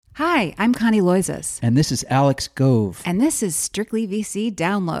Hi, I'm Connie Loizas. And this is Alex Gove. And this is Strictly VC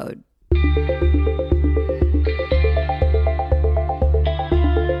Download.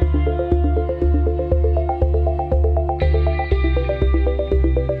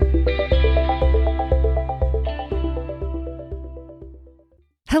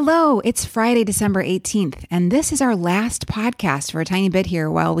 Hello, it's Friday, December 18th, and this is our last podcast for a tiny bit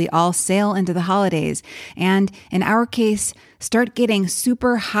here while we all sail into the holidays, and in our case, start getting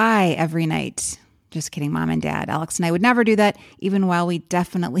super high every night. Just kidding, Mom and Dad. Alex and I would never do that, even while we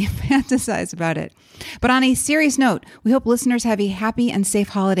definitely fantasize about it. But on a serious note, we hope listeners have a happy and safe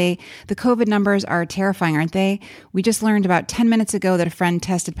holiday. The COVID numbers are terrifying, aren't they? We just learned about 10 minutes ago that a friend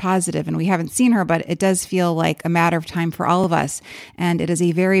tested positive, and we haven't seen her, but it does feel like a matter of time for all of us. And it is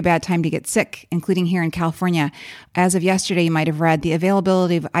a very bad time to get sick, including here in California. As of yesterday, you might have read the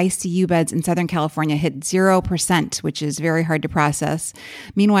availability of ICU beds in Southern California hit 0%, which is very hard to process.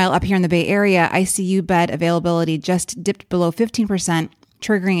 Meanwhile, up here in the Bay Area, ICU bed availability just dipped below 15%,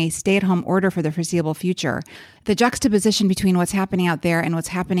 triggering a stay-at-home order for the foreseeable future. The juxtaposition between what's happening out there and what's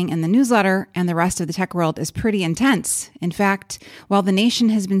happening in the newsletter and the rest of the tech world is pretty intense. In fact, while the nation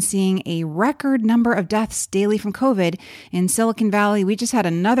has been seeing a record number of deaths daily from COVID, in Silicon Valley, we just had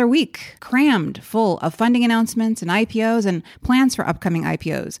another week crammed full of funding announcements and IPOs and plans for upcoming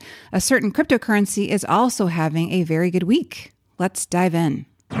IPOs. A certain cryptocurrency is also having a very good week. Let's dive in.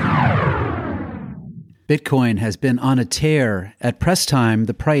 Bitcoin has been on a tear. At press time,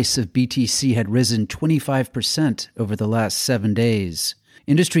 the price of BTC had risen 25% over the last 7 days.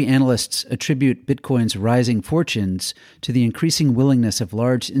 Industry analysts attribute Bitcoin's rising fortunes to the increasing willingness of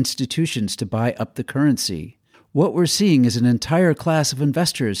large institutions to buy up the currency. What we're seeing is an entire class of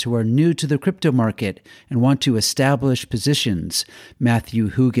investors who are new to the crypto market and want to establish positions, Matthew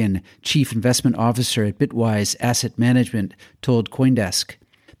Hoogan, Chief Investment Officer at Bitwise Asset Management, told CoinDesk.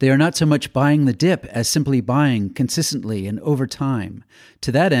 They are not so much buying the dip as simply buying consistently and over time.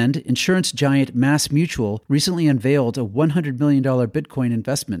 To that end, insurance giant MassMutual recently unveiled a $100 million Bitcoin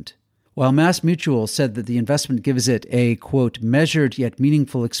investment. While MassMutual said that the investment gives it a, quote, measured yet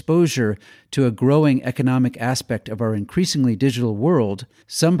meaningful exposure to a growing economic aspect of our increasingly digital world,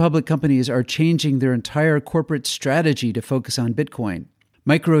 some public companies are changing their entire corporate strategy to focus on Bitcoin.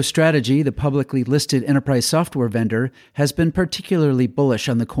 MicroStrategy, the publicly listed enterprise software vendor, has been particularly bullish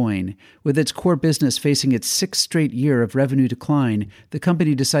on the coin. With its core business facing its sixth straight year of revenue decline, the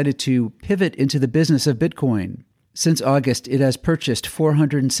company decided to pivot into the business of Bitcoin. Since August, it has purchased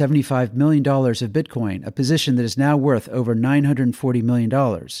 $475 million of Bitcoin, a position that is now worth over $940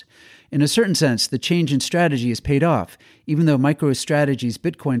 million. In a certain sense, the change in strategy has paid off, even though MicroStrategy's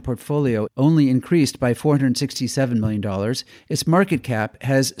Bitcoin portfolio only increased by $467 million, its market cap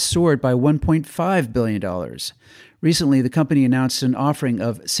has soared by $1.5 billion. Recently, the company announced an offering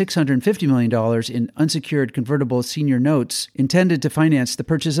of $650 million in unsecured convertible senior notes intended to finance the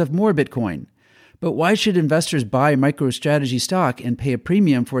purchase of more Bitcoin. But why should investors buy MicroStrategy stock and pay a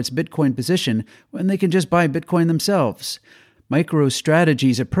premium for its Bitcoin position when they can just buy Bitcoin themselves?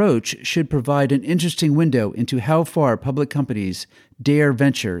 MicroStrategy's approach should provide an interesting window into how far public companies dare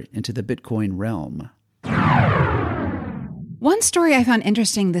venture into the Bitcoin realm. One story I found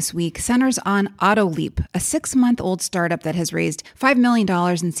interesting this week centers on Autoleap, a 6-month-old startup that has raised $5 million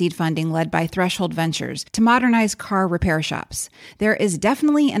in seed funding led by Threshold Ventures to modernize car repair shops. There is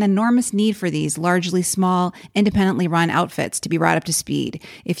definitely an enormous need for these largely small, independently run outfits to be brought up to speed.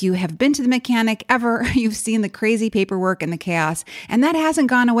 If you have been to the mechanic ever, you've seen the crazy paperwork and the chaos, and that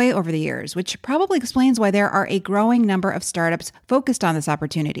hasn't gone away over the years, which probably explains why there are a growing number of startups focused on this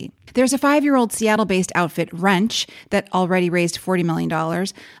opportunity. There's a 5-year-old Seattle-based outfit, Wrench, that already raised $40 million.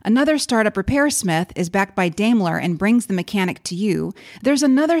 Another startup, RepairSmith, is backed by Daimler and brings the mechanic to you. There's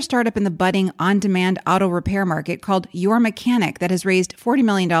another startup in the budding on-demand auto repair market called Your Mechanic that has raised $40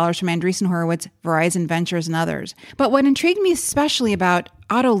 million from Andreessen Horowitz, Verizon Ventures, and others. But what intrigued me especially about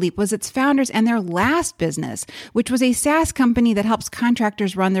Autoleap was its founders and their last business, which was a SaaS company that helps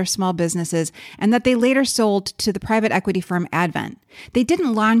contractors run their small businesses and that they later sold to the private equity firm Advent. They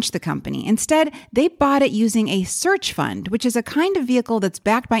didn't launch the company. Instead, they bought it using a search fund, which is a kind of vehicle that's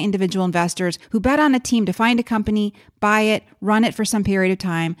backed by individual investors who bet on a team to find a company, buy it, run it for some period of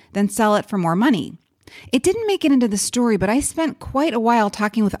time, then sell it for more money. It didn't make it into the story, but I spent quite a while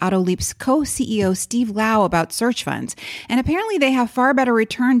talking with Autoleap's co-CEO Steve Lau about search funds, and apparently they have far better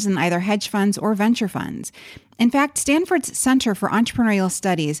returns than either hedge funds or venture funds. In fact, Stanford's Center for Entrepreneurial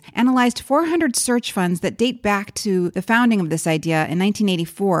Studies analyzed 400 search funds that date back to the founding of this idea in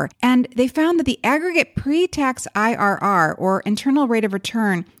 1984, and they found that the aggregate pre-tax IRR, or internal rate of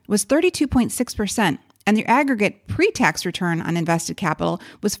return, was 32.6%. and their aggregate pre-tax return on invested capital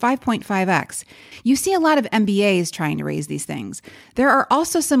was 5.5x. You see a lot of MBAs trying to raise these things. There are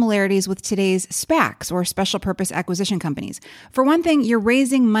also similarities with today's SPACs, or special purpose acquisition companies. For one thing, you're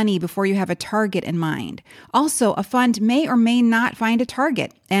raising money before you have a target in mind. Also, a fund may or may not find a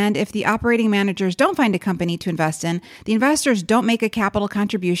target. And if the operating managers don't find a company to invest in, the investors don't make a capital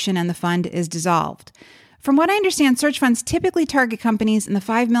contribution and the fund is dissolved. From what I understand, search funds typically target companies in the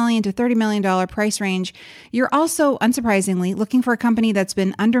 $5 million to $30 million price range. You're also, unsurprisingly, looking for a company that's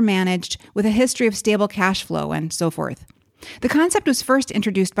been undermanaged with a history of stable cash flow and so forth. The concept was first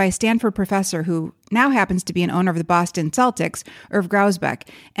introduced by a Stanford professor who now happens to be an owner of the Boston Celtics, Irv Grausbeck.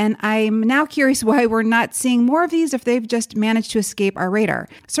 And I'm now curious why we're not seeing more of these if they've just managed to escape our radar.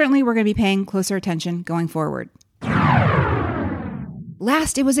 Certainly, we're going to be paying closer attention going forward.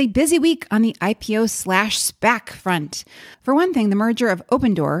 Last, it was a busy week on the IPO/SPAC front. For one thing, the merger of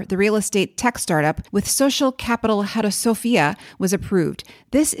Opendoor, the real estate tech startup, with social capital Hedosophia was approved.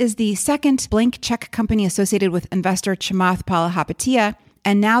 This is the second blank check company associated with investor Chamath Palihapitiya.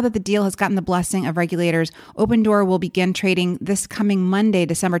 And now that the deal has gotten the blessing of regulators, Opendoor will begin trading this coming Monday,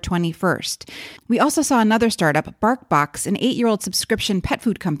 December 21st. We also saw another startup, BarkBox, an 8-year-old subscription pet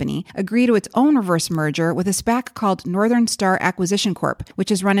food company, agree to its own reverse merger with a SPAC called Northern Star Acquisition Corp.,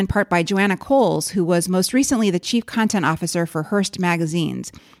 which is run in part by Joanna Coles, who was most recently the chief content officer for Hearst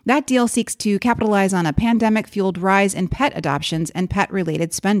Magazines. That deal seeks to capitalize on a pandemic-fueled rise in pet adoptions and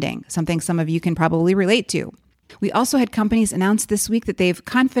pet-related spending, something some of you can probably relate to. We also had companies announce this week that they've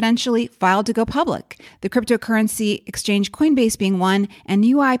confidentially filed to go public. The cryptocurrency exchange Coinbase being one, and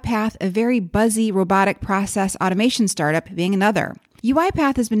UiPath, a very buzzy robotic process automation startup, being another.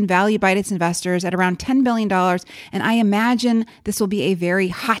 UiPath has been valued by its investors at around $10 billion, and I imagine this will be a very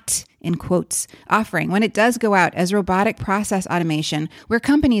hot, in quotes, offering when it does go out as robotic process automation, where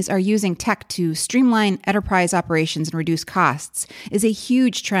companies are using tech to streamline enterprise operations and reduce costs, is a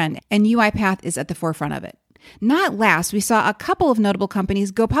huge trend, and UiPath is at the forefront of it. Not last, we saw a couple of notable companies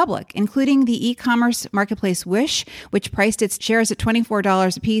go public, including the e-commerce marketplace Wish, which priced its shares at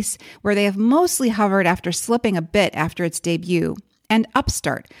 $24 a piece, where they have mostly hovered after slipping a bit after its debut, and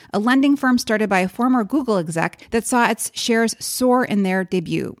Upstart, a lending firm started by a former Google exec that saw its shares soar in their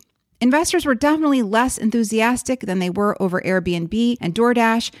debut. Investors were definitely less enthusiastic than they were over Airbnb and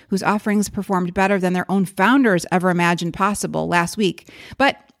DoorDash, whose offerings performed better than their own founders ever imagined possible last week.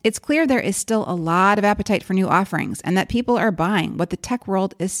 But it's clear there is still a lot of appetite for new offerings and that people are buying what the tech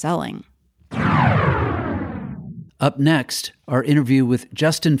world is selling. Up next, our interview with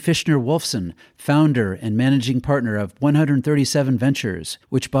Justin Fischner-Wolfson, founder and managing partner of 137 Ventures,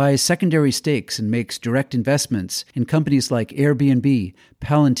 which buys secondary stakes and makes direct investments in companies like Airbnb,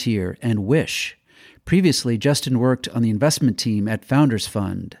 Palantir, and Wish. Previously, Justin worked on the investment team at Founders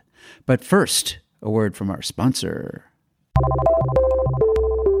Fund. But first, a word from our sponsor.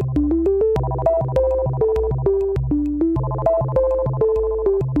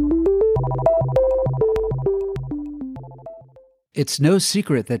 It's no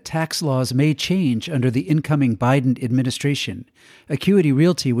secret that tax laws may change under the incoming Biden administration. Acuity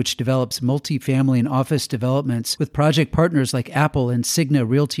Realty, which develops multifamily and office developments with project partners like Apple and Cigna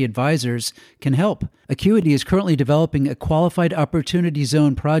Realty Advisors, can help. Acuity is currently developing a qualified opportunity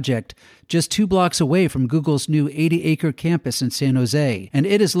zone project just 2 blocks away from Google's new 80-acre campus in San Jose, and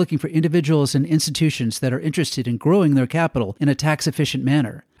it is looking for individuals and institutions that are interested in growing their capital in a tax-efficient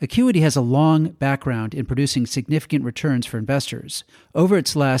manner. Acuity has a long background in producing significant returns for investors. Over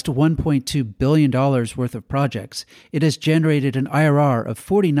its last $1.2 billion worth of projects, it has generated an IRR of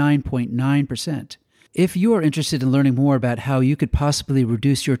 49.9%. If you are interested in learning more about how you could possibly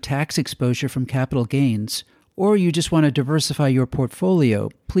reduce your tax exposure from capital gains, or you just want to diversify your portfolio,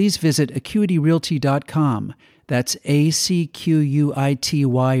 please visit acuityrealty.com. That's ACQUITY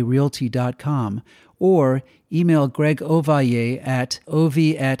Realty.com, or email Greg Ovalle at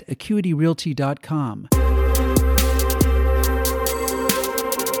ov@acuityrealty.com.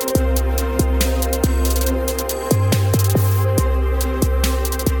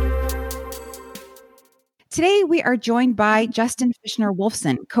 Today, we are joined by Justin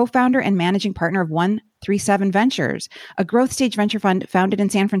Fischner-Wolfson, co-founder and managing partner of 137 Ventures, a growth stage venture fund founded in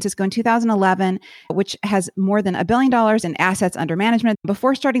San Francisco in 2011, which has more than $1 billion in assets under management.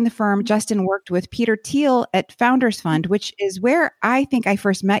 Before starting the firm, Justin worked with Peter Thiel at Founders Fund, which is where I think I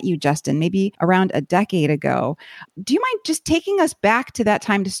first met you, Justin, maybe around a decade ago. Do you mind just taking us back to that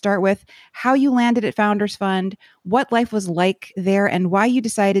time to start with, how you landed at Founders Fund, what life was like there, and why you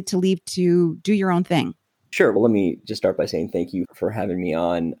decided to leave to do your own thing? Sure. Well, let me just start by saying thank you for having me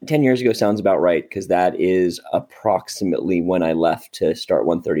on. 10 years ago sounds about right, because that is approximately when I left to start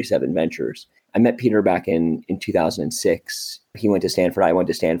 137 Ventures. I met Peter back in 2006. He went to Stanford. I went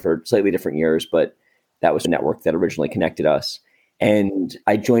to Stanford, slightly different years, but that was a network that originally connected us. And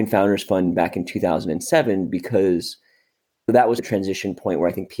I joined Founders Fund back in 2007 because that was a transition point where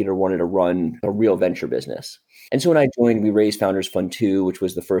I think Peter wanted to run a real venture business. And so when I joined, we raised Founders Fund 2, which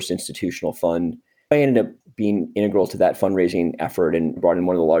was the first institutional fund. I ended up being integral to that fundraising effort and brought in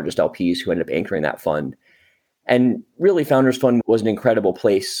one of the largest LPs who ended up anchoring that fund. And really, Founders Fund was an incredible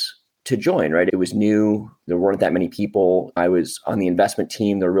place to join, right? It was new. There weren't that many people. I was on the investment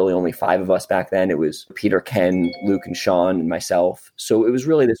team. There were really only 5 of us back then. It was Peter, Ken, Luke, and Sean, and myself. So it was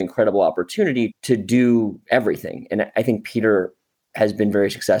really this incredible opportunity to do everything. And I think Peter has been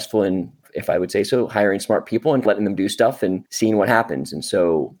very successful in, if I would say so, hiring smart people and letting them do stuff and seeing what happens. And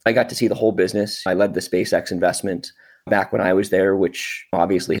so I got to see the whole business. I led the SpaceX investment back when I was there, which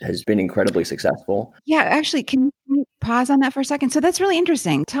obviously has been incredibly successful. Yeah, actually, can you pause on that for a second? So that's really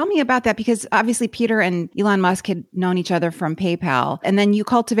interesting. Tell me about that, because obviously Peter and Elon Musk had known each other from PayPal, and then you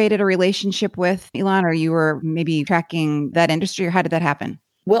cultivated a relationship with Elon, or you were maybe tracking that industry, or how did that happen?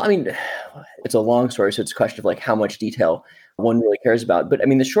 Well, I mean, it's a long story, so it's a question of like how much detail one really cares about. But I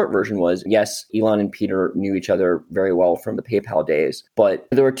mean, the short version was, yes, Elon and Peter knew each other very well from the PayPal days, but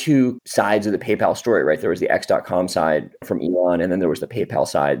there were 2 sides of the PayPal story, right? There was the X.com side from Elon, and then there was the PayPal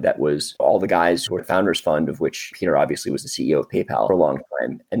side that was all the guys who were Founders Fund, of which Peter obviously was the CEO of PayPal for a long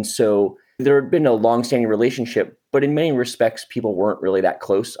time. And so there had been a long-standing relationship, but in many respects, people weren't really that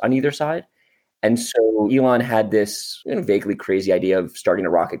close on either side. And so Elon had this vaguely crazy idea of starting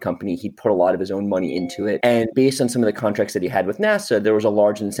a rocket company. He put a lot of his own money into it. And based on some of the contracts that he had with NASA, there was a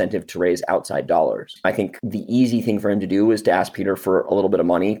large incentive to raise outside dollars. I think the easy thing for him to do was to ask Peter for a little bit of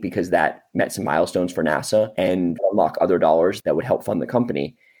money, because that met some milestones for NASA and unlock other dollars that would help fund the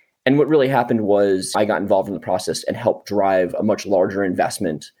company. And what really happened was I got involved in the process and helped drive a much larger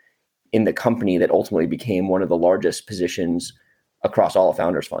investment in the company that ultimately became one of the largest positions across all of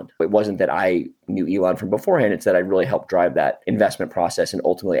Founders Fund. It wasn't that I knew Elon from beforehand. It's that I really helped drive that investment process and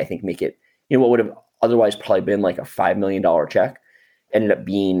ultimately, I think, make it, what would have otherwise probably been like a $5 million check ended up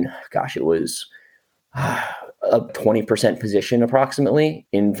being, it was a 20% position approximately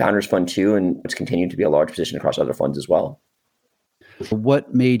in Founders Fund 2, and it's continued to be a large position across other funds as well.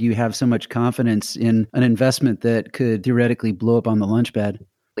 What made you have so much confidence in an investment that could theoretically blow up on the launchpad?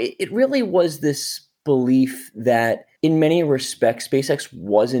 It really was this belief that in many respects, SpaceX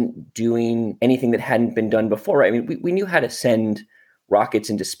wasn't doing anything that hadn't been done before. Right? I mean, we knew how to send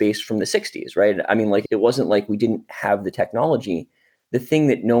rockets into space from the 60s, right? I mean, like, it wasn't like we didn't have the technology. The thing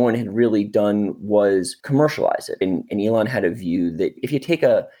that no one had really done was commercialize it. And Elon had a view that if you take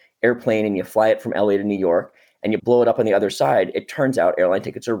a airplane and you fly it from LA to New York and you blow it up on the other side, it turns out airline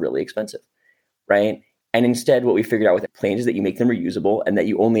tickets are really expensive, right? And instead, what we figured out with planes is that you make them reusable and that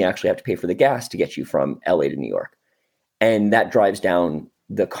you only actually have to pay for the gas to get you from LA to New York. And that drives down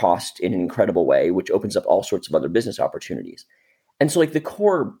the cost in an incredible way, which opens up all sorts of other business opportunities. And so like the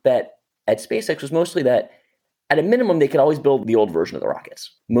core bet at SpaceX was mostly that at a minimum, they could always build the old version of the rockets.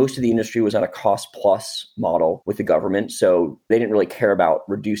 Most of the industry was on a cost plus model with the government. So they didn't really care about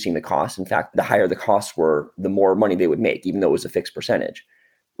reducing the cost. In fact, the higher the costs were, the more money they would make, even though it was a fixed percentage.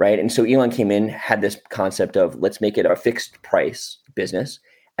 Right. And so Elon came in, had this concept of let's make it a fixed price business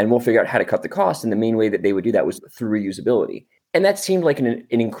and we'll figure out how to cut the cost. And the main way that they would do that was through reusability. And that seemed like an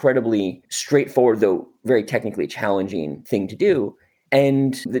incredibly straightforward, though very technically challenging thing to do.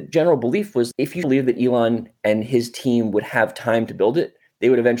 And the general belief was if you believe that Elon and his team would have time to build it, they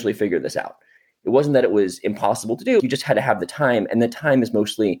would eventually figure this out. It wasn't that it was impossible to do. You just had to have the time. And the time is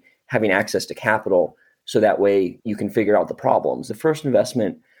mostly having access to capital. So that way you can figure out the problems. The first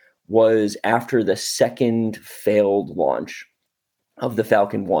investment was after the second failed launch of the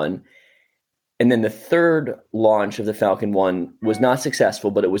Falcon 1. And then the third launch of the Falcon 1 was not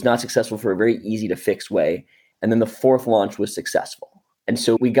successful, but it was not successful for a very easy to fix way. And then the fourth launch was successful. And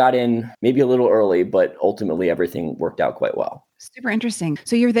so we got in maybe a little early, but ultimately everything worked out quite well. Super interesting.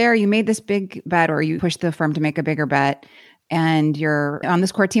 So you're there, you made this big bet, or you pushed the firm to make a bigger bet, and you're on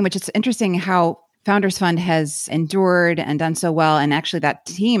this core team, which is interesting how Founders Fund has endured and done so well. And actually that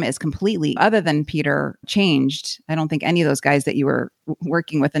team is completely, other than Peter, changed. I don't think any of those guys that you were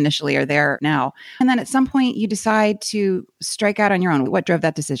working with initially are there now. And then at some point you decide to strike out on your own. What drove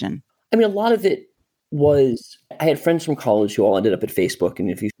that decision? I mean, a lot of it was, I had friends from college who all ended up at Facebook.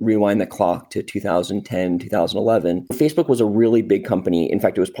 And if you rewind the clock to 2010, 2011, Facebook was a really big company. In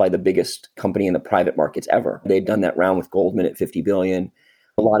fact, it was probably the biggest company in the private markets ever. They'd done that round with Goldman at 50 billion.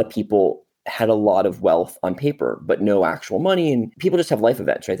 A lot of people had a lot of wealth on paper, but no actual money. And people just have life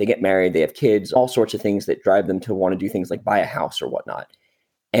events, right? They get married, they have kids, all sorts of things that drive them to want to do things like buy a house or whatnot.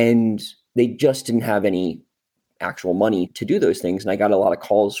 And They just didn't have any actual money to do those things. And I got a lot of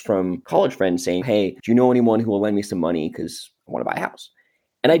calls from college friends saying, hey, do you know anyone who will lend me some money? Because I want to buy a house.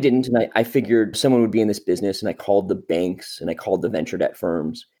 And I didn't. And I figured someone would be in this business. And I called the banks and I called the venture debt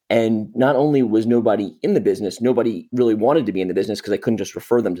firms. And not only was nobody in the business, nobody really wanted to be in the business because I couldn't just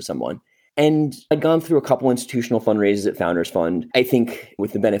refer them to someone. And I'd gone through a couple institutional fundraisers at Founders Fund. I think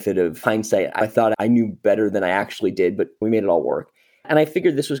with the benefit of hindsight, I thought I knew better than I actually did, but we made it all work. And I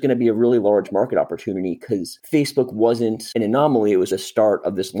figured this was going to be a really large market opportunity because Facebook wasn't an anomaly. It was a start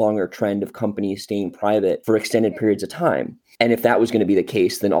of this longer trend of companies staying private for extended periods of time. And if that was going to be the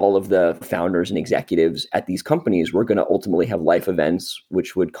case, then all of the founders and executives at these companies were going to ultimately have life events,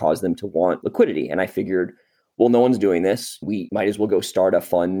 which would cause them to want liquidity. And I figured, well, no one's doing this. We might as well go start a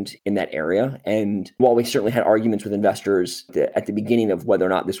fund in that area. And while we certainly had arguments with investors at the beginning of whether or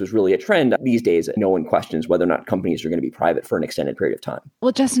not this was really a trend, these days, no one questions whether or not companies are going to be private for an extended period of time.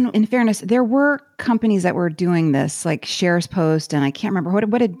 Well, Justin, in fairness, there were companies that were doing this, like SharesPost, and I can't remember,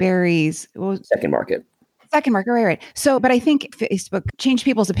 what did Barry's... Second Market. Second Market, right. So, but I think Facebook changed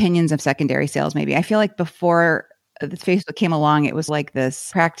people's opinions of secondary sales, maybe. I feel like before Facebook came along, it was like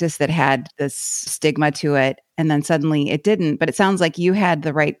this practice that had this stigma to it. And then suddenly it didn't. But it sounds like you had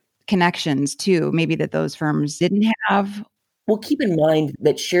the right connections too, maybe that those firms didn't have. Well, keep in mind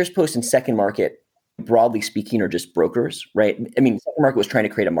that SharesPost and Second Market, broadly speaking, are just brokers, right? I mean, Second Market was trying to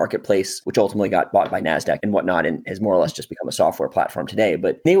create a marketplace, which ultimately got bought by NASDAQ and whatnot, and has more or less just become a software platform today.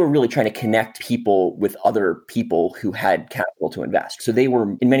 But they were really trying to connect people with other people who had capital to invest. So they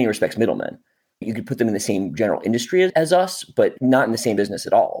were, in many respects, middlemen. You could put them in the same general industry as us, but not in the same business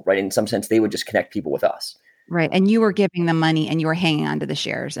at all, right? In some sense, they would just connect people with us. Right. And you were giving them money and you were hanging on to the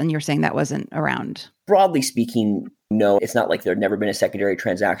shares, and you're saying that wasn't around. Broadly speaking, no, it's not like there'd never been a secondary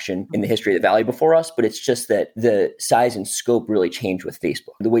transaction in the history of the Valley before us, but it's just that the size and scope really changed with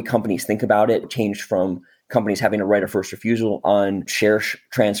Facebook. The way companies think about it changed from companies having a right of first refusal on share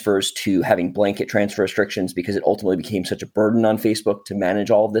transfers to having blanket transfer restrictions because it ultimately became such a burden on Facebook to manage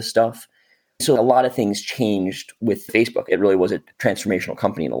all of this stuff. So a lot of things changed with Facebook. It really was a transformational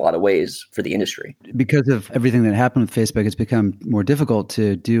company in a lot of ways for the industry. Because of everything that happened with Facebook, it's become more difficult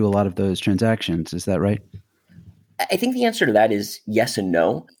to do a lot of those transactions. Is that right? I think the answer to that is yes and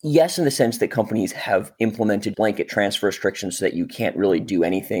no. Yes, in the sense that companies have implemented blanket transfer restrictions so that you can't really do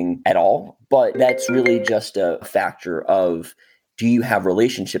anything at all. But that's really just a factor of, do you have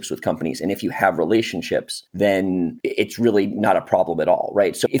relationships with companies? And if you have relationships, then it's really not a problem at all,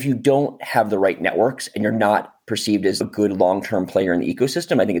 right? So if you don't have the right networks and you're not perceived as a good long-term player in the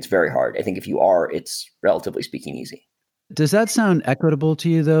ecosystem, I think it's very hard. I think if you are, it's relatively speaking easy. Does that sound equitable to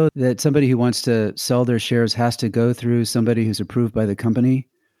you, though, that somebody who wants to sell their shares has to go through somebody who's approved by the company?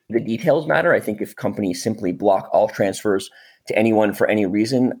 The details matter. I think if companies simply block all transfers to anyone for any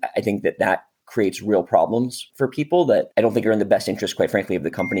reason, I think that creates real problems for people that I don't think are in the best interest, quite frankly, of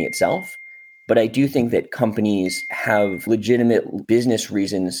the company itself. But I do think that companies have legitimate business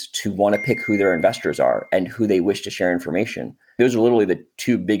reasons to want to pick who their investors are and who they wish to share information. Those are literally the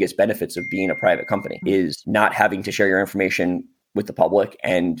two biggest benefits of being a private company, is not having to share your information with the public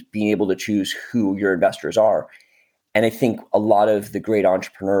and being able to choose who your investors are. And I think a lot of the great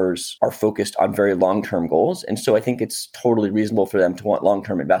entrepreneurs are focused on very long-term goals. And so I think it's totally reasonable for them to want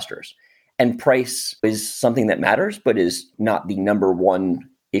long-term investors. And price is something that matters, but is not the number one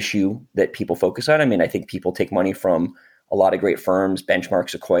issue that people focus on. I mean, I think people take money from a lot of great firms, Benchmark,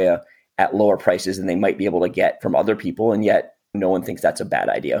 Sequoia, at lower prices than they might be able to get from other people. And yet no one thinks that's a bad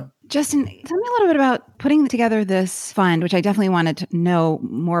idea. Justin, tell me a little bit about putting together this fund, which I definitely wanted to know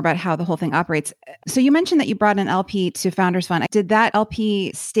more about how the whole thing operates. So you mentioned that you brought an LP to Founders Fund. Did that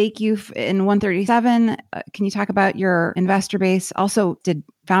LP stake you in 137? Can you talk about your investor base? Also, did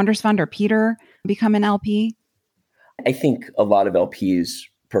Founders Fund or Peter become an LP? I think a lot of LPs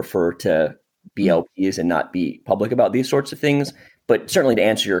prefer to be LPs and not be public about these sorts of things. But certainly to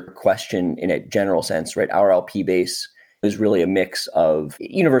answer your question in a general sense, right, our LP base is really a mix of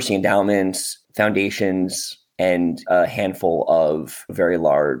university endowments, foundations, and a handful of very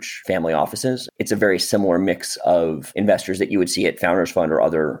large family offices. It's a very similar mix of investors that you would see at Founders Fund or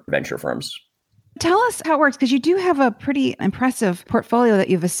other venture firms. Tell us how it works, because you do have a pretty impressive portfolio that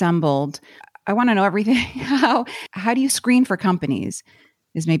you've assembled. I want to know everything. How do you screen for companies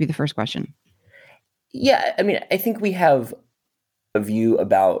is maybe the first question. Yeah, I mean, I think we have a view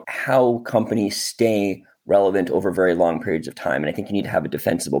about how companies stay relevant over very long periods of time. And I think you need to have a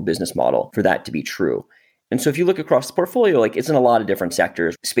defensible business model for that to be true. And so if you look across the portfolio, like it's in a lot of different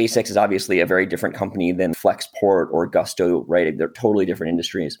sectors. SpaceX is obviously a very different company than Flexport or Gusto, right? They're totally different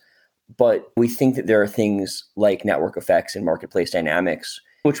industries. But we think that there are things like network effects and marketplace dynamics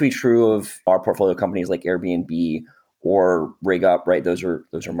which would be true of our portfolio companies like Airbnb or RigUp, right? Those are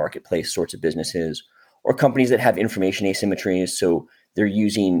marketplace sorts of businesses, or companies that have information asymmetries. So they're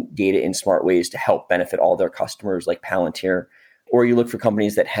using data in smart ways to help benefit all their customers like Palantir. Or you look for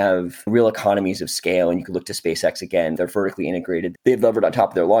companies that have real economies of scale, and you could look to SpaceX again. They're vertically integrated. They've levered on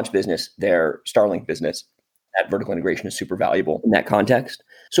top of their launch business, their Starlink business. That vertical integration is super valuable in that context.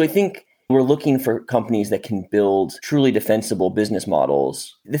 So I think we're looking for companies that can build truly defensible business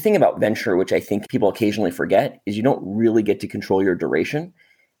models. The thing about venture, which I think people occasionally forget, is you don't really get to control your duration.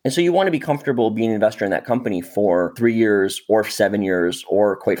 And so you want to be comfortable being an investor in that company for 3 years or 7 years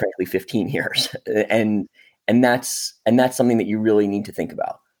or quite frankly, 15 years. And that's something that you really need to think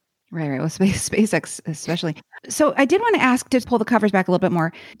about. Right. Well, SpaceX especially. So I did want to ask, to pull the covers back a little bit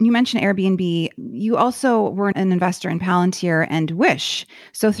more. You mentioned Airbnb. You also were an investor in Palantir and Wish.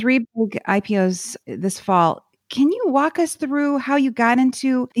 So 3 big IPOs this fall. Can you walk us through how you got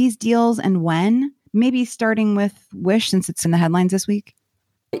into these deals and when? Maybe starting with Wish, since it's in the headlines this week.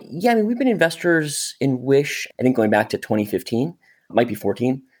 Yeah, I mean, we've been investors in Wish, I think going back to 2015, might be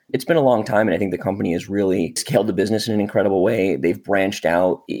 14. It's been a long time, and I think the company has really scaled the business in an incredible way. They've branched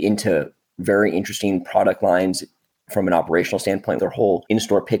out into very interesting product lines from an operational standpoint, their whole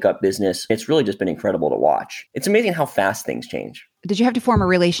in-store pickup business. It's really just been incredible to watch. It's amazing how fast things change. Did you have to form a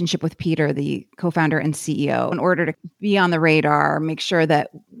relationship with Peter, the co-founder and CEO, in order to be on the radar, make sure that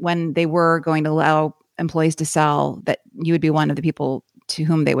when they were going to allow employees to sell, that you would be one of the people to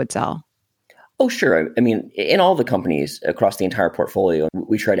whom they would sell? Oh, sure. I mean, in all the companies across the entire portfolio,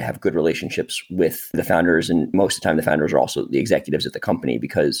 we try to have good relationships with the founders. And most of the time, the founders are also the executives at the company,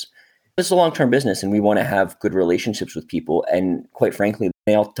 because it's a long-term business and we want to have good relationships with people. And quite frankly,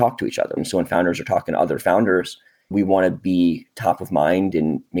 they all talk to each other. And so when founders are talking to other founders, we want to be top of mind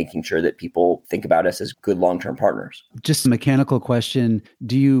in making sure that people think about us as good long-term partners. Just a mechanical question.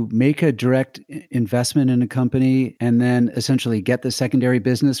 Do you make a direct investment in a company and then essentially get the secondary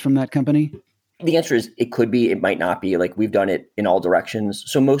business from that company? The answer is it could be, it might not be. Like, we've done it in all directions.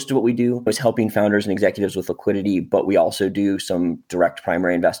 So most of what we do is helping founders and executives with liquidity, but we also do some direct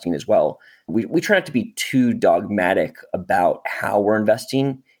primary investing as well. We try not to be too dogmatic about how we're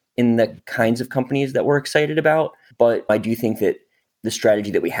investing in the kinds of companies that we're excited about. But I do think that the strategy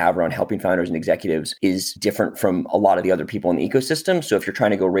that we have around helping founders and executives is different from a lot of the other people in the ecosystem. So if you're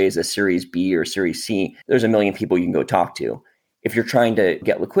trying to go raise a Series B or Series C, there's a million people you can go talk to. If you're trying to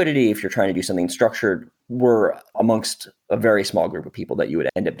get liquidity, if you're trying to do something structured, we're amongst a very small group of people that you would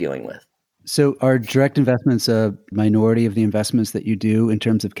end up dealing with. So are direct investments a minority of the investments that you do in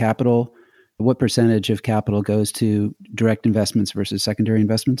terms of capital? What percentage of capital goes to direct investments versus secondary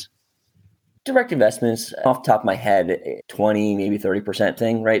investments? Direct investments, off the top of my head, 20, maybe 30%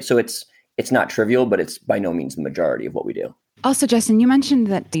 thing, right? So it's not trivial, but it's by no means the majority of what we do. Also, Justin, you mentioned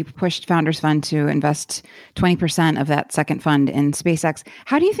that you pushed Founders Fund to invest 20% of that second fund in SpaceX.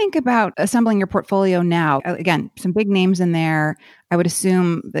 How do you think about assembling your portfolio now? Again, some big names in there. I would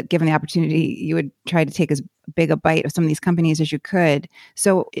assume that given the opportunity, you would try to take as big a bite of some of these companies as you could.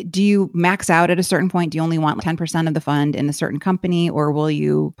 So do you max out at a certain point? Do you only want 10% of the fund in a certain company, or will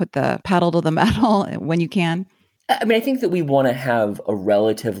you put the pedal to the metal when you can? I mean, I think that we want to have a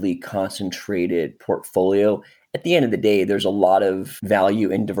relatively concentrated portfolio. At the end of the day, there's a lot of value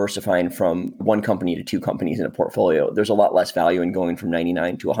in diversifying from one company to 2 companies in a portfolio. There's a lot less value in going from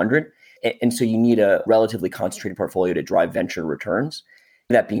 99 to 100. And so you need a relatively concentrated portfolio to drive venture returns.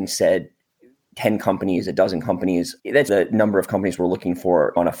 That being said, 10 companies, a dozen companies, that's a number of companies we're looking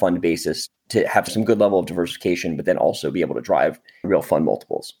for on a fund basis to have some good level of diversification, but then also be able to drive real fund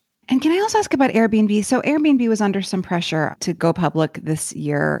multiples. And can I also ask about Airbnb? So Airbnb was under some pressure to go public this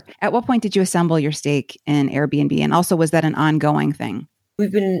year. At what point did you assemble your stake in Airbnb? And also, was that an ongoing thing?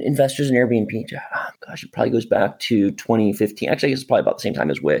 We've been investors in Airbnb, it probably goes back to 2015. Actually, I guess it's probably about the same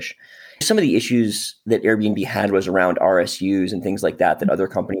time as Wish. Some of the issues that Airbnb had was around RSUs and things like that other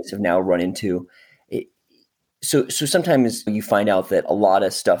companies have now run into. So sometimes you find out that a lot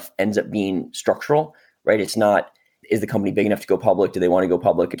of stuff ends up being structural, right? It's not, is the company big enough to go public? Do they want to go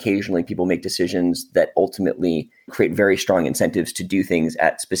public? Occasionally, people make decisions that ultimately create very strong incentives to do things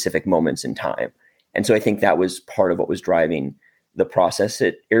at specific moments in time. And so I think that was part of what was driving the process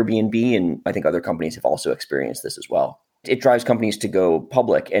at Airbnb. And I think other companies have also experienced this as well. It drives companies to go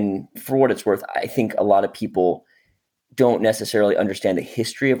public. And for what it's worth, I think a lot of people don't necessarily understand the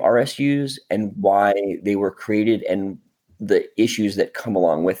history of RSUs and why they were created and the issues that come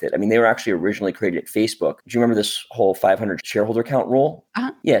along with it. I mean, they were actually originally created at Facebook. Do you remember this whole 500 shareholder count rule?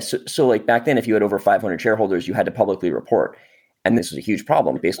 Uh-huh. Yeah. So like back then, if you had over 500 shareholders, you had to publicly report. And this was a huge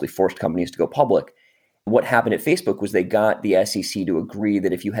problem. It basically forced companies to go public. What happened at Facebook was they got the SEC to agree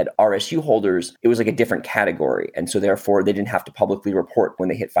that if you had RSU holders, it was like a different category. And so therefore, they didn't have to publicly report when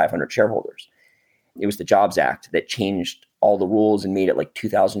they hit 500 shareholders. It was the Jobs Act that changed all the rules and made it like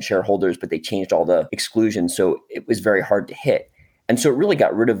 2,000 shareholders, but they changed all the exclusions. So it was very hard to hit. And so it really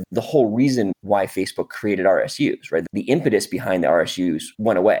got rid of the whole reason why Facebook created RSUs, right? The impetus behind the RSUs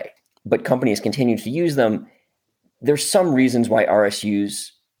went away, but companies continued to use them. There's some reasons why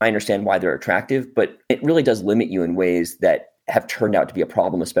RSUs, I understand why they're attractive, but it really does limit you in ways that have turned out to be a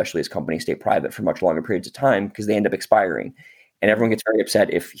problem, especially as companies stay private for much longer periods of time because they end up expiring. And everyone gets very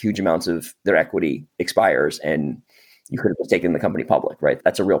upset if huge amounts of their equity expires and you could have just taken the company public, right?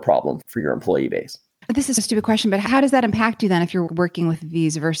 That's a real problem for your employee base. This is a stupid question, but how does that impact you then if you're working with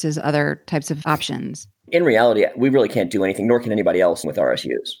these versus other types of options? In reality, we really can't do anything, nor can anybody else with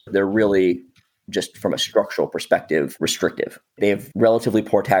RSUs. They're really, just from a structural perspective, restrictive. They have relatively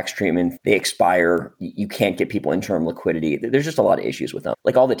poor tax treatment. They expire. You can't get people interim liquidity. There's just a lot of issues with them.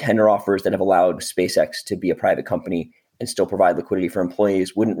 Like all the tender offers that have allowed SpaceX to be a private company and still provide liquidity for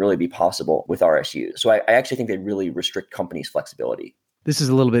employees wouldn't really be possible with RSUs. So I actually think they really restrict companies' flexibility. This is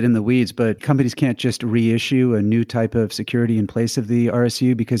a little bit in the weeds, but companies can't just reissue a new type of security in place of the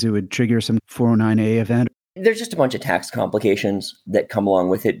RSU because it would trigger some 409A event. There's just a bunch of tax complications that come along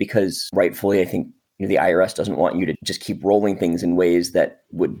with it because rightfully, I think the IRS doesn't want you to just keep rolling things in ways that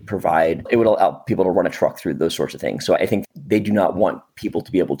would allow people to run a truck through those sorts of things. So I think they do not want people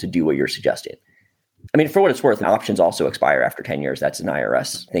to be able to do what you're suggesting. I mean, for what it's worth, options also expire after 10 years. That's an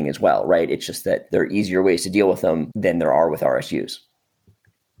IRS thing as well, right? It's just that there are easier ways to deal with them than there are with RSUs.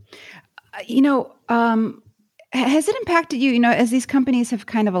 Has it impacted you, as these companies have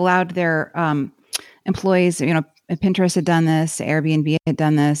kind of allowed their employees, Pinterest had done this, Airbnb had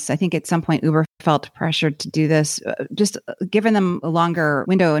done this. I think at some point Uber felt pressured to do this, just given them a longer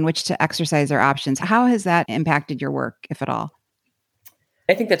window in which to exercise their options. How has that impacted your work, if at all?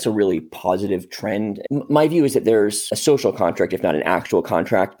 I think that's a really positive trend. My view is that there's a social contract, if not an actual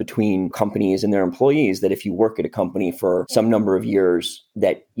contract, between companies and their employees, that if you work at a company for some number of years,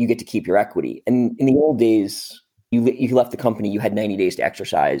 that you get to keep your equity. And in the old days, you left the company, you had 90 days to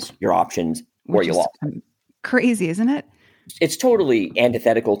exercise your options or you lost. Crazy, isn't it? It's totally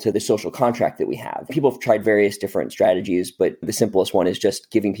antithetical to the social contract that we have. People have tried various different strategies, but the simplest one is just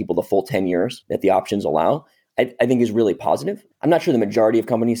giving people the full 10 years that the options allow. I think is really positive. I'm not sure the majority of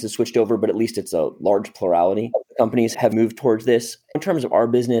companies have switched over, but at least it's a large plurality of companies have moved towards this. In terms of our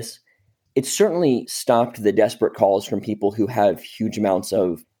business, it's certainly stopped the desperate calls from people who have huge amounts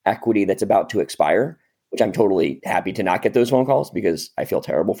of equity that's about to expire, which I'm totally happy to not get those phone calls because I feel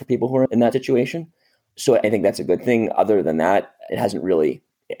terrible for people who are in that situation. So I think that's a good thing. Other than that, it hasn't really,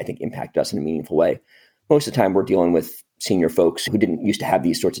 I think, impacted us in a meaningful way. Most of the time, we're dealing with senior folks who didn't used to have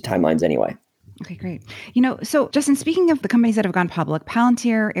these sorts of timelines anyway. Okay, great. So Justin, speaking of the companies that have gone public,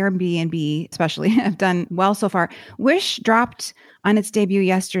 Palantir, Airbnb especially have done well so far. Wish dropped on its debut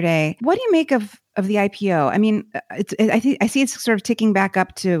yesterday. What do you make of the IPO? I mean, I see it's sort of ticking back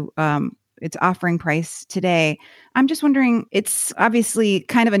up to its offering price today. I'm just wondering, it's obviously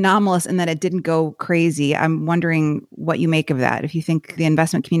kind of anomalous in that it didn't go crazy. I'm wondering what you make of that, if you think the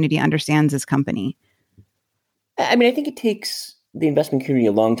investment community understands this company. I mean, I think it takes the investment community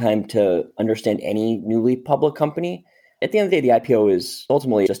a long time to understand any newly public company. At the end of the day, the IPO is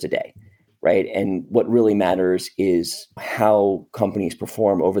ultimately just a day, right? And what really matters is how companies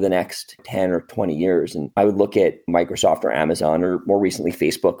perform over the next 10 or 20 years. And I would look at Microsoft or Amazon or more recently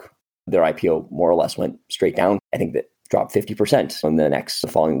Facebook. Their IPO more or less went straight down. I think that dropped 50% in the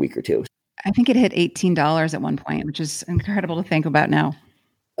following week or two. I think it hit $18 at one point, which is incredible to think about now.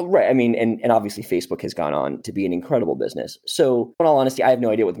 Right. I mean, and obviously Facebook has gone on to be an incredible business. So in all honesty, I have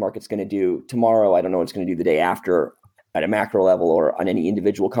no idea what the market's going to do tomorrow. I don't know what it's going to do the day after at a macro level or on any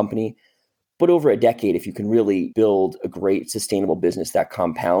individual company. But over a decade, if you can really build a great sustainable business that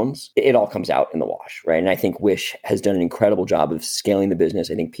compounds, it all comes out in the wash, right? And I think Wish has done an incredible job of scaling the business.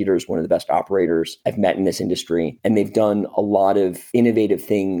 I think Peter is one of the best operators I've met in this industry. And they've done a lot of innovative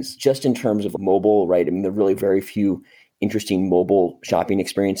things just in terms of mobile, right? I mean, there are really very few interesting mobile shopping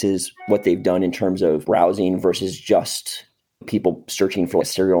experiences. What they've done in terms of browsing versus just people searching for a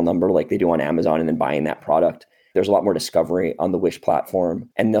serial number like they do on Amazon and then buying that product. There's a lot more discovery on the Wish platform.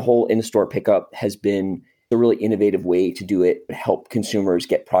 And the whole in-store pickup has been a really innovative way to do it, help consumers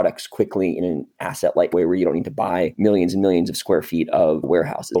get products quickly in an asset-light way where you don't need to buy millions and millions of square feet of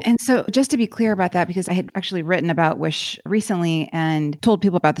warehouses. And so just to be clear about that, because I had actually written about Wish recently and told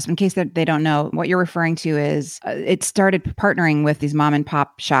people about this in case they don't know, what you're referring to is it started partnering with these mom and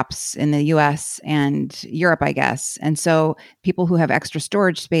pop shops in the US and Europe, I guess. And so people who have extra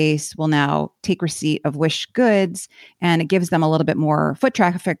storage space will now take receipt of Wish goods, and it gives them a little bit more foot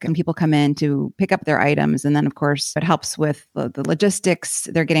traffic and people come in to pick up their items. And then, of course, it helps with the logistics.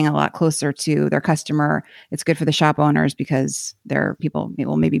 They're getting a lot closer to their customer. It's good for the shop owners because their people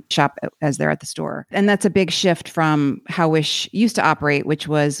will maybe shop as they're at the store. And that's a big shift from how Wish used to operate, which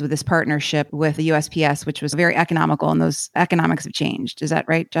was with this partnership with the USPS, which was very economical, and those economics have changed. Is that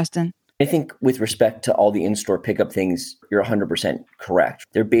right, Justin? I think with respect to all the in-store pickup things, you're 100% correct.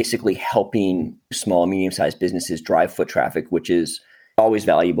 They're basically helping small and medium-sized businesses drive foot traffic, which is always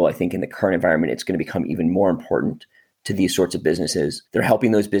valuable. I think in the current environment, it's going to become even more important to these sorts of businesses. They're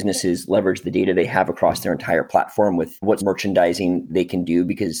helping those businesses leverage the data they have across their entire platform with what merchandising they can do,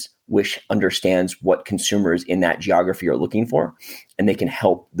 because Wish understands what consumers in that geography are looking for, and they can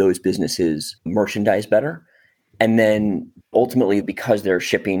help those businesses merchandise better. And then ultimately, because they're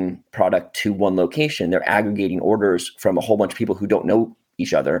shipping product to one location, they're aggregating orders from a whole bunch of people who don't know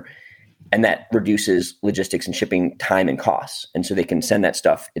each other. And that reduces logistics and shipping time and costs. And so they can send that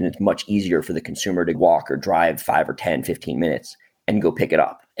stuff, and it's much easier for the consumer to walk or drive 5 or 10, 15 minutes and go pick it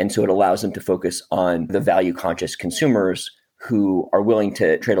up. And so it allows them to focus on the value conscious consumers who are willing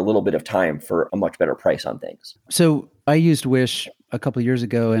to trade a little bit of time for a much better price on things. So I used Wish a couple of years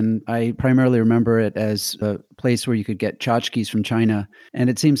ago, and I primarily remember it as a place where you could get tchotchkes from China. And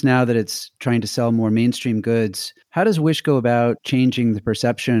it seems now that it's trying to sell more mainstream goods. How does Wish go about changing the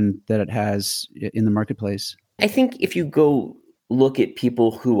perception that it has in the marketplace? I think if you go look at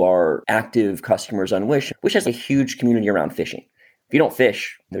people who are active customers on Wish, Wish has a huge community around fishing. If you don't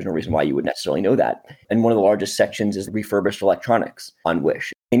fish, there's no reason why you would necessarily know that. And one of the largest sections is refurbished electronics on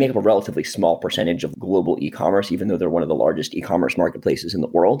Wish. They make up a relatively small percentage of global e-commerce, even though they're one of the largest e-commerce marketplaces in the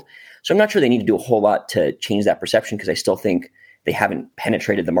world. So I'm not sure they need to do a whole lot to change that perception, because I still think they haven't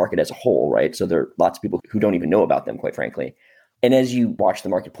penetrated the market as a whole, right? So there are lots of people who don't even know about them, quite frankly. And as you watch the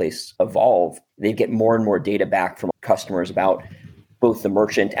marketplace evolve, they get more and more data back from customers about both the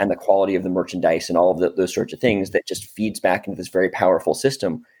merchant and the quality of the merchandise and all of those sorts of things that just feeds back into this very powerful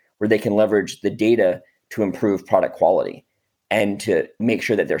system where they can leverage the data to improve product quality and to make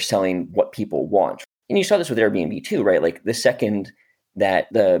sure that they're selling what people want. And you saw this with Airbnb too, right? Like the second that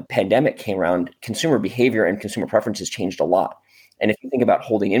the pandemic came around, consumer behavior and consumer preferences changed a lot. And if you think about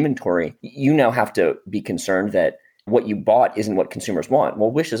holding inventory, you now have to be concerned that what you bought isn't what consumers want.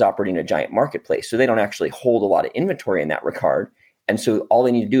 Well, Wish is operating a giant marketplace, so they don't actually hold a lot of inventory in that regard. And so all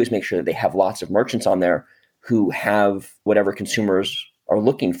they need to do is make sure that they have lots of merchants on there who have whatever consumers are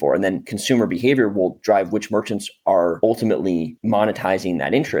looking for. And then consumer behavior will drive which merchants are ultimately monetizing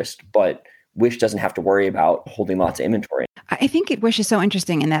that interest. But Wish doesn't have to worry about holding lots of inventory. I think Wish is so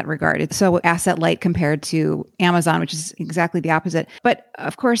interesting in that regard. It's so asset light compared to Amazon, which is exactly the opposite. But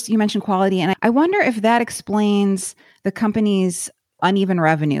of course, you mentioned quality. And I wonder if that explains the company's uneven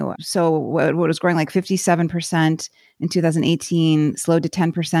revenue. So what was growing like 57% in 2018, slowed to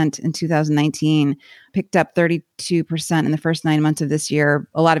 10% in 2019, picked up 32% in the first 9 months of this year.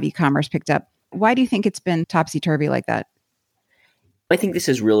 A lot of e-commerce picked up. Why do you think it's been topsy-turvy like that? I think this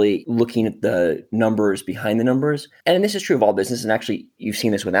is really looking at the numbers behind the numbers. And this is true of all business. And actually, you've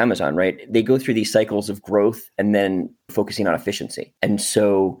seen this with Amazon, right? They go through these cycles of growth and then focusing on efficiency. And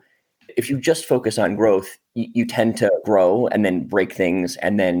so if you just focus on growth, you tend to grow and then break things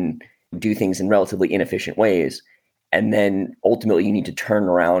and then do things in relatively inefficient ways. And then ultimately you need to turn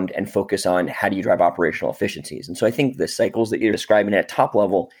around and focus on how do you drive operational efficiencies. And so I think the cycles that you're describing at top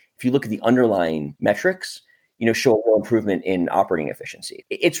level, if you look at the underlying metrics, show a real improvement in operating efficiency.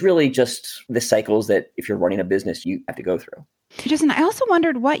 It's really just the cycles that if you're running a business, you have to go through. Justin, I also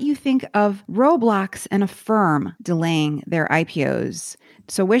wondered what you think of Roblox and Affirm delaying their IPOs.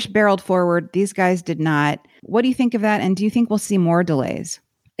 So Wish barreled forward. These guys did not. What do you think of that? And do you think we'll see more delays?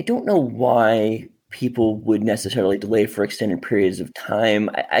 I don't know why people would necessarily delay for extended periods of time.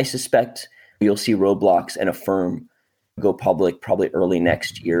 I suspect you'll see Roblox and Affirm go public probably early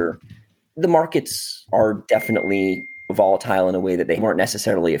next year. The markets are definitely volatile in a way that they weren't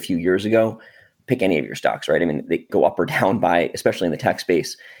necessarily a few years ago. Pick any of your stocks, right? I mean, they go up or down by, especially in the tech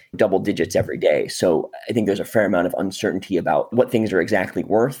space, double digits every day. So I think there's a fair amount of uncertainty about what things are exactly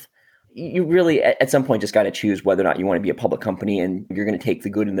worth. You really, at some point, just got to choose whether or not you want to be a public company, and you're going to take the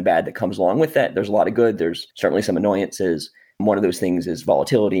good and the bad that comes along with that. There's a lot of good. There's certainly some annoyances. One of those things is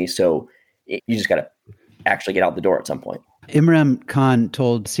volatility. So you just got to actually get out the door at some point. Imran Khan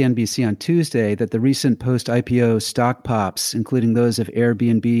told CNBC on Tuesday that the recent post-IPO stock pops, including those of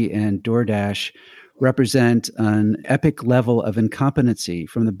Airbnb and DoorDash, represent an epic level of incompetency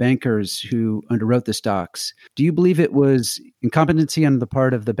from the bankers who underwrote the stocks. Do you believe it was incompetency on the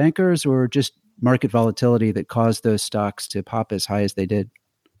part of the bankers or just market volatility that caused those stocks to pop as high as they did?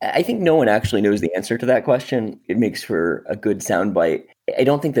 I think no one actually knows the answer to that question. It makes for a good soundbite. I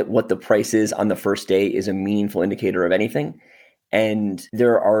don't think that what the price is on the first day is a meaningful indicator of anything. And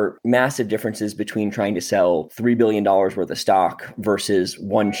there are massive differences between trying to sell $3 billion worth of stock versus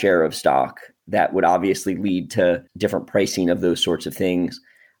one share of stock that would obviously lead to different pricing of those sorts of things.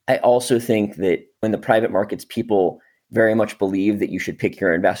 I also think that in the private markets, people very much believe that you should pick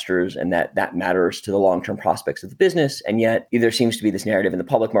your investors and that matters to the long-term prospects of the business. And yet there seems to be this narrative in the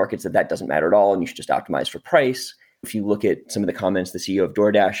public markets that doesn't matter at all and you should just optimize for price. If you look at some of the comments the CEO of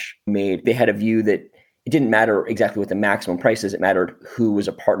DoorDash made, they had a view that it didn't matter exactly what the maximum price is. It mattered who was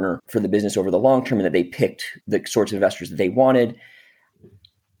a partner for the business over the long term and that they picked the sorts of investors that they wanted.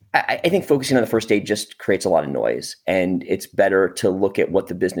 I think focusing on the first day just creates a lot of noise, and it's better to look at what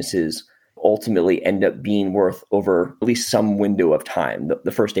the businesses ultimately end up being worth over at least some window of time.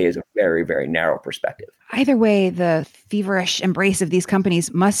 The first day is a very, very narrow perspective. Either way, the feverish embrace of these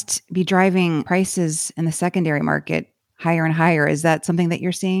companies must be driving prices in the secondary market higher and higher. Is that something that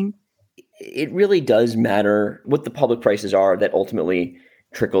you're seeing? It really does matter what the public prices are that ultimately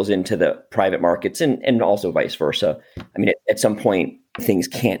trickles into the private markets and also vice versa. I mean, at some point, things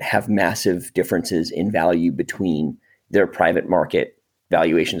can't have massive differences in value between their private market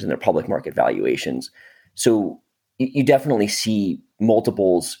valuations and their public market valuations. So you definitely see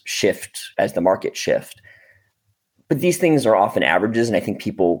multiples shift as the market shift. But these things are often averages, and I think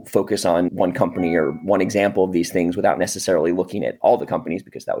people focus on one company or one example of these things without necessarily looking at all the companies,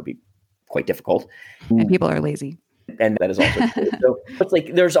 because that would be quite difficult. And people are lazy. And that is also true. So it's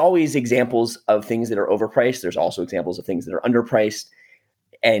like there's always examples of things that are overpriced. There's also examples of things that are underpriced.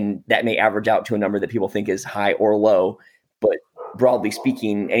 And that may average out to a number that people think is high or low. But broadly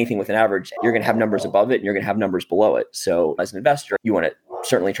speaking, anything with an average, you're going to have numbers above it and you're going to have numbers below it. So as an investor, you want to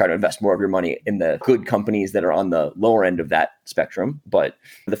certainly try to invest more of your money in the good companies that are on the lower end of that spectrum. But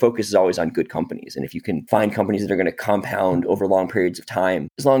the focus is always on good companies. And if you can find companies that are going to compound over long periods of time,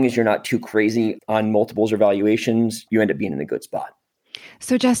 as long as you're not too crazy on multiples or valuations, you end up being in a good spot.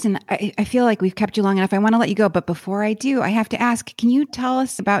 So Justin, I feel like we've kept you long enough. I want to let you go. But before I do, I have to ask, can you tell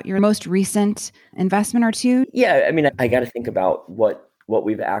us about your most recent investment or two? Yeah, I mean, I got to think about what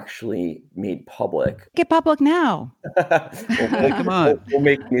we've actually made public. Get public now. Come on. We'll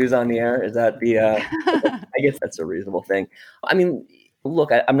make news on the air. Is that the, I guess that's a reasonable thing. I mean, look,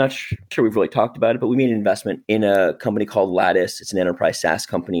 I'm not sure we've really talked about it, but we made an investment in a company called Lattice. It's an enterprise SaaS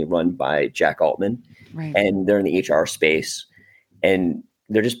company run by Jack Altman. Right. And they're in the HR space. And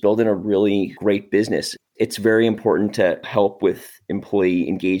they're just building a really great business. It's very important to help with employee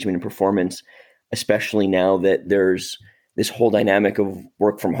engagement and performance, especially now that there's this whole dynamic of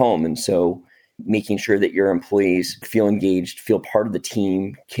work from home. And so making sure that your employees feel engaged, feel part of the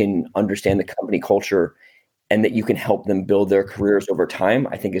team, can understand the company culture, and that you can help them build their careers over time,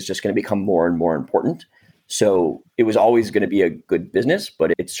 I think is just going to become more and more important. So it was always going to be a good business,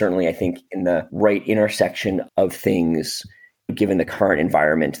 but it's certainly, I think, in the right intersection of things, given the current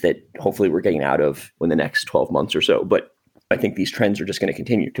environment that hopefully we're getting out of in the next 12 months or so. But I think these trends are just going to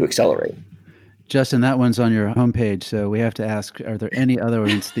continue to accelerate. Justin, that one's on your homepage, so we have to ask, are there any other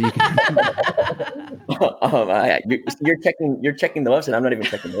ones that you can... You're checking the website. I'm not even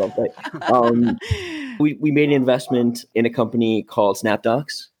checking the website. We made an investment in a company called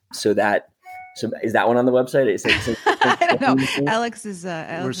SnapDocs. So is that one on the website? I don't know. Alex is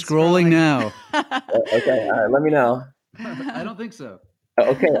We're scrolling now. Okay, all right, let me know. I don't think so.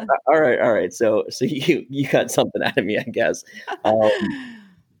 Okay, all right. So you got something out of me, I guess.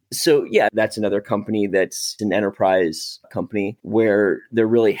 So yeah, that's another company that's an enterprise company where they're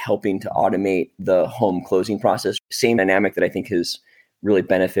really helping to automate the home closing process. Same dynamic that I think has really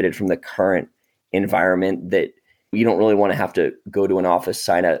benefited from the current environment, that you don't really want to have to go to an office,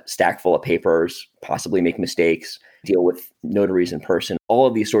 sign a stack full of papers, possibly make mistakes, deal with notaries in person. All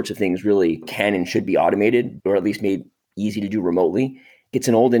of these sorts of things really can and should be automated, or at least made easy to do remotely. It's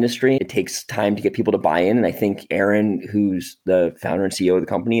an old industry. It takes time to get people to buy in. And I think Aaron, who's the founder and CEO of the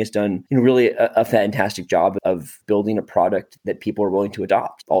company, has done really a fantastic job of building a product that people are willing to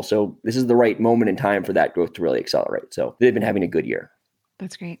adopt. Also, this is the right moment in time for that growth to really accelerate. So they've been having a good year.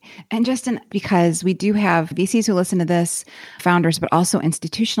 That's great. And Justin, because we do have VCs who listen to this, founders, but also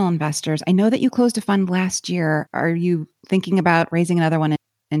institutional investors, I know that you closed a fund last year. Are you thinking about raising another one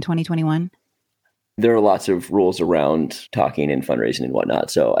in 2021? there are lots of rules around talking and fundraising and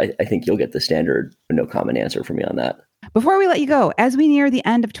whatnot. So I think you'll get the standard no comment answer from me on that. Before we let you go, as we near the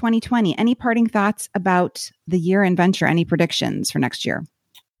end of 2020, any parting thoughts about the year in venture? Any predictions for next year?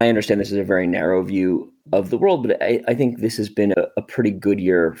 I understand this is a very narrow view of the world, but I think this has been a pretty good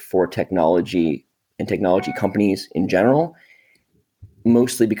year for technology and technology companies in general,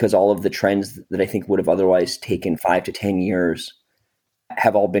 mostly because all of the trends that I think would have otherwise taken 5 to 10 years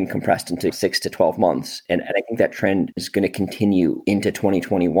have all been compressed into 6 to 12 months. And I think that trend is going to continue into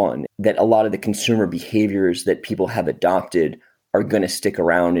 2021, that a lot of the consumer behaviors that people have adopted are going to stick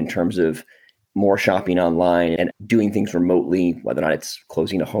around in terms of more shopping online and doing things remotely, whether or not it's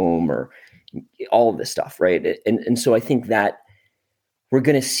closing a home or all of this stuff, right? And so I think that we're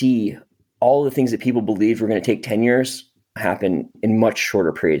going to see all the things that people believed were going to take 10 years happen in much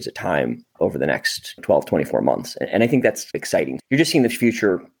shorter periods of time over the next 12, 24 months. And I think that's exciting. You're just seeing the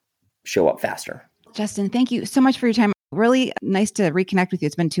future show up faster. Justin, thank you so much for your time. Really nice to reconnect with you.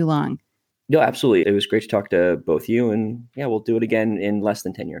 It's been too long. No, absolutely. It was great to talk to both you. And yeah, we'll do it again in less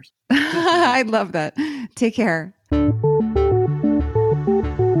than 10 years. I love that. Take care.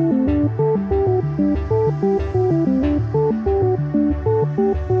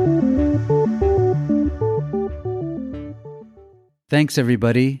 Thanks,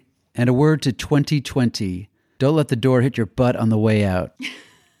 everybody. And a word to 2020. Don't let the door hit your butt on the way out.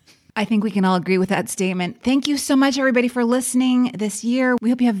 I think we can all agree with that statement. Thank you so much, everybody, for listening this year. We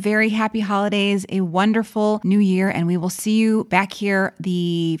hope you have very happy holidays, a wonderful new year, and we will see you back here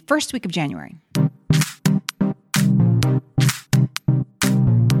the first week of January.